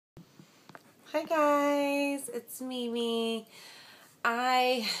Hi guys, it's Mimi.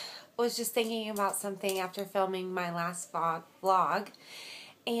 I was just thinking about something after filming my last vlog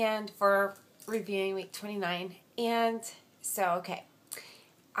and for reviewing week 29. And so, okay,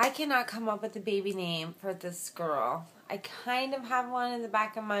 I cannot come up with a baby name for this girl. I kind of have one in the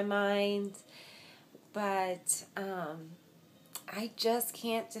back of my mind, but I just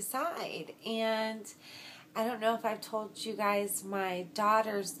can't decide. And I don't know if I've told you guys my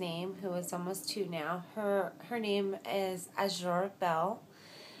daughter's name, who is almost 2 now. Her name is Azure Bell.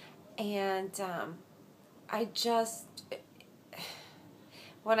 And I just,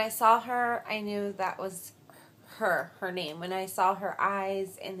 when I saw her, I knew that was her name. When I saw her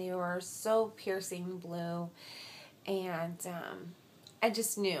eyes, and they were so piercing blue, and I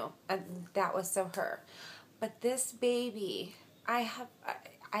just knew that was so her. But this baby, I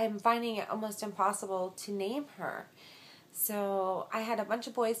am finding it almost impossible to name her. So I had a bunch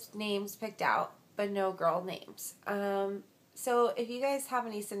of boys' names picked out, but no girl names. So if you guys have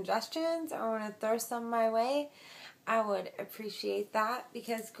any suggestions or want to throw some my way, I would appreciate that,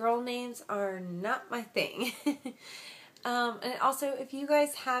 because girl names are not my thing. And also, if you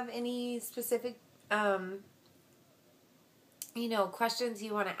guys have any specific, questions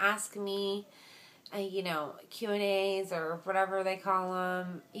you want to ask me, Q&As or whatever they call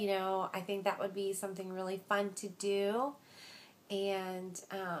them, I think that would be something really fun to do. And,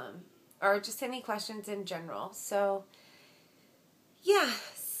 or just any questions in general. So, yeah,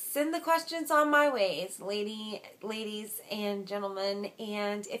 send the questions on my ways, ladies and gentlemen.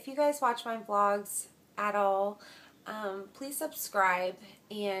 And if you guys watch my vlogs at all, please subscribe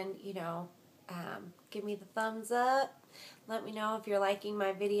and, give me the thumbs up. Let me know if you're liking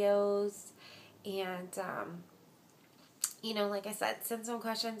my videos. And, like I said, send some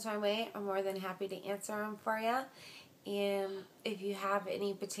questions my way. I'm more than happy to answer them for you. And if you have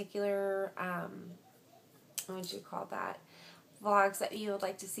any particular, what would you call that, vlogs that you would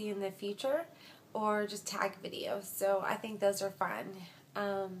like to see in the future, or just tag videos. So I think those are fun.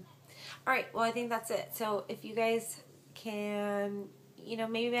 Alright, well, I think that's it. So if you guys can,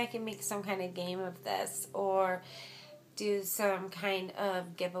 maybe I can make some kind of game of this, or do some kind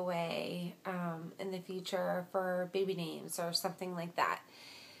of giveaway in the future for baby names or something like that.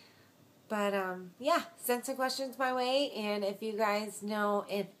 But, yeah, send some questions my way, and if you guys know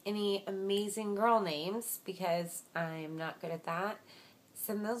any amazing girl names, because I'm not good at that,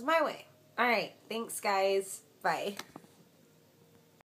 send those my way. Alright, thanks guys. Bye.